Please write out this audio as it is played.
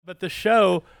But the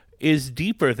show is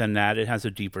deeper than that. It has a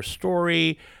deeper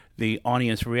story. The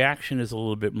audience reaction is a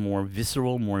little bit more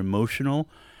visceral, more emotional.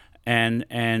 And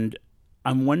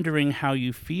I'm wondering how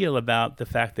you feel about the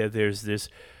fact that there's this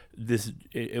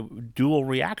dual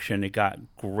reaction. It got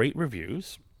great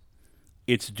reviews.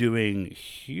 It's doing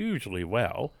hugely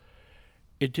well.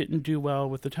 It didn't do well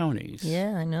with the Tonys.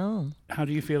 Yeah, I know. How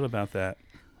do you feel about that?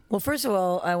 Well, first of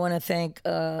all, I want to thank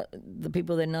the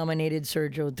people that nominated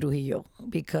Sergio Trujillo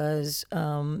because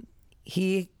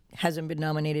he hasn't been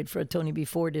nominated for a Tony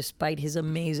before despite his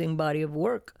amazing body of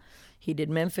work. He did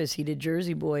Memphis, he did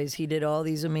Jersey Boys, he did all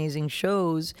these amazing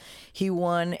shows. He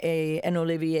won an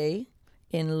Olivier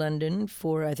in London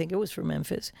for, I think it was for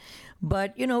Memphis.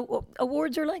 But, you know,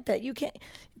 awards are like that. You can't,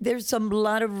 there's a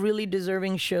lot of really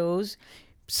deserving shows.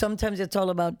 Sometimes it's all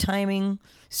about timing.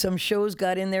 Some shows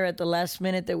got in there at the last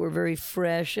minute that were very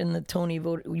fresh in the Tony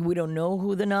vote. We don't know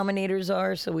who the nominators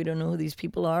are, so we don't know who these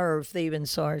people are or if they even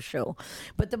saw our show.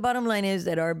 But the bottom line is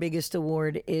that our biggest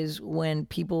award is when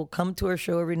people come to our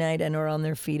show every night and are on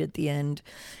their feet at the end.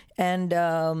 And,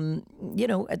 you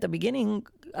know, at the beginning,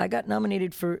 I got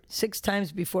nominated for 6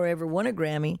 times before I ever won a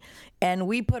Grammy. And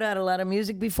we put out a lot of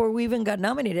music before we even got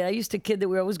nominated. I used to kid that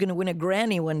we were always going to win a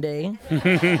Granny one day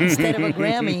instead of a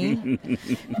Grammy.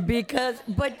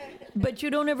 But you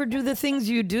don't ever do the things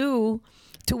you do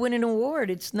to win an award.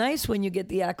 It's nice when you get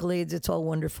the accolades. It's all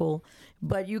wonderful.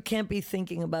 But you can't be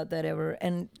thinking about that ever.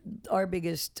 And our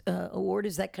biggest award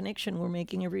is that connection we're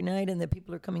making every night and that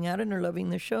people are coming out and are loving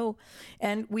the show.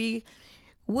 And we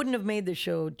wouldn't have made the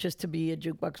show just to be a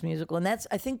jukebox musical. And that's,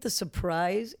 I think the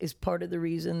surprise is part of the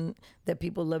reason that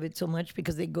people love it so much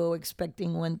because they go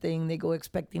expecting one thing. They go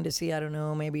expecting to see, I don't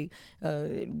know, maybe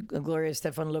a Gloria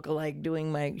Estefan lookalike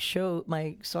doing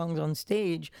my songs on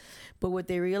stage. But what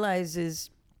they realize is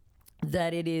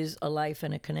that it is a life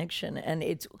and a connection. And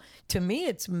it's, to me,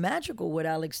 it's magical what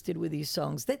Alex did with these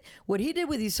songs. What he did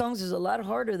with these songs is a lot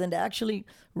harder than to actually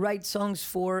write songs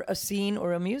for a scene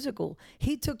or a musical.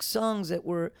 He took songs that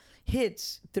were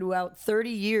hits throughout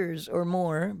 30 years or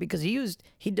more, because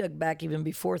he dug back even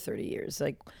before 30 years.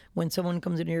 Like When Someone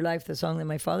Comes Into Your Life, the song that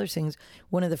my father sings,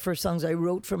 one of the first songs I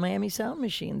wrote for Miami Sound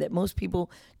Machine, that most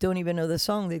people don't even know the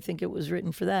song. They think it was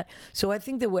written for that. So I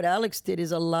think that what Alex did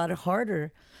is a lot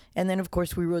harder. And then, of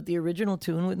course, we wrote the original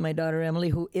tune with my daughter, Emily,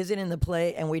 who isn't in the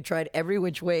play, and we tried every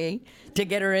which way to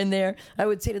get her in there. I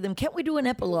would say to them, can't we do an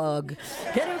epilogue?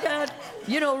 Get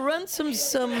her, run some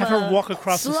Have her walk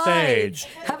across slides. the stage.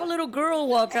 Have a little girl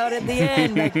walk out at the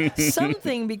end. Like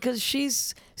something, because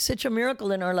she's such a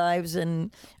miracle in our lives,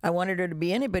 and I wanted her to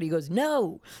be in it, but he goes,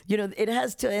 no. It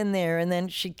has to end there. And then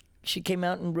she came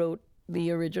out and wrote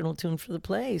the original tune for the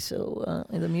play, so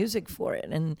the music for it,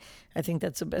 and I think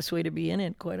that's the best way to be in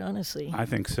it, quite honestly. I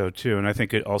think so too, and I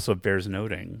think it also bears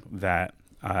noting that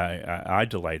I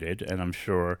delighted, and I'm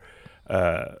sure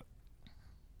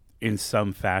in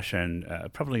some fashion,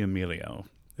 probably Emilio,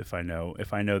 if I know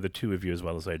the two of you as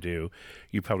well as I do,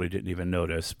 you probably didn't even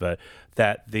notice, but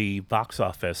that the box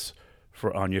office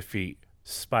for On Your Feet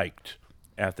spiked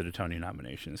after the Tony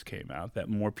nominations came out, that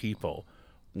more people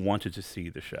wanted to see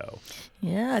the show.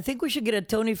 Yeah, I think we should get a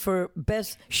Tony for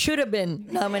best should have been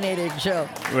nominated show.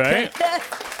 Right?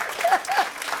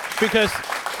 Because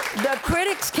the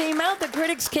critics came out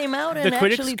and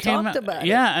actually talked about it.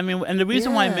 Yeah, I mean, and the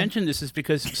reason why I mentioned this is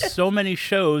because so many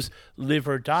shows live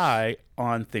or die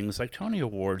on things like Tony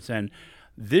Awards, and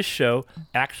this show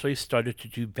actually started to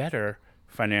do better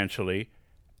financially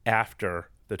after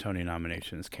the Tony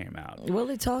nominations came out. Well,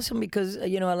 it's awesome because,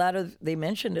 they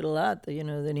mentioned it a lot. The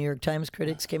New York Times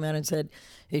critics came out and said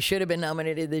they should have been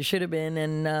nominated, they should have been.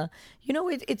 And,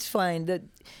 it's fine.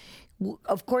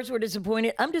 Of course, we're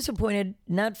disappointed. I'm disappointed,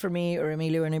 not for me or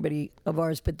Emilio or anybody of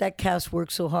ours, but that cast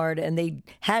worked so hard, and they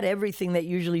had everything that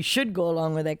usually should go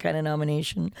along with that kind of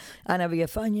nomination. Ana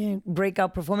Villafañe,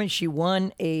 breakout performance. She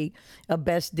won a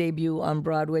best debut on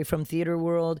Broadway from Theater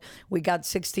World. We got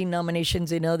 16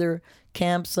 nominations in other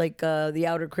camps like the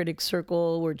Outer Critics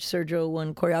Circle, where Sergio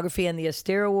won choreography, and the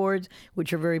Astaire Awards,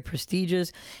 which are very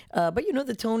prestigious. But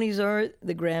the Tonys are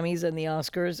the Grammys and the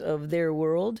Oscars of their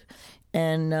world.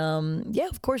 And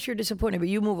of course you're disappointed, but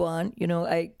you move on.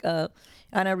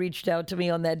 Anna reached out to me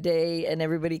on that day, and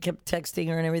everybody kept texting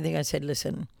her and everything. I said,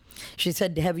 listen, she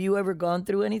said, have you ever gone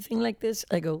through anything like this?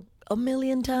 I go,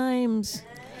 1,000,000 times.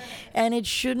 And it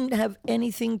shouldn't have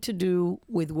anything to do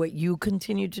with what you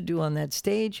continue to do on that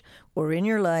stage or in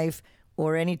your life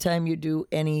or anytime you do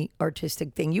any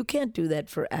artistic thing. You can't do that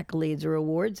for accolades or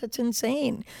awards. That's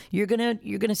insane. You're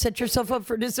gonna set yourself up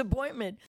for disappointment.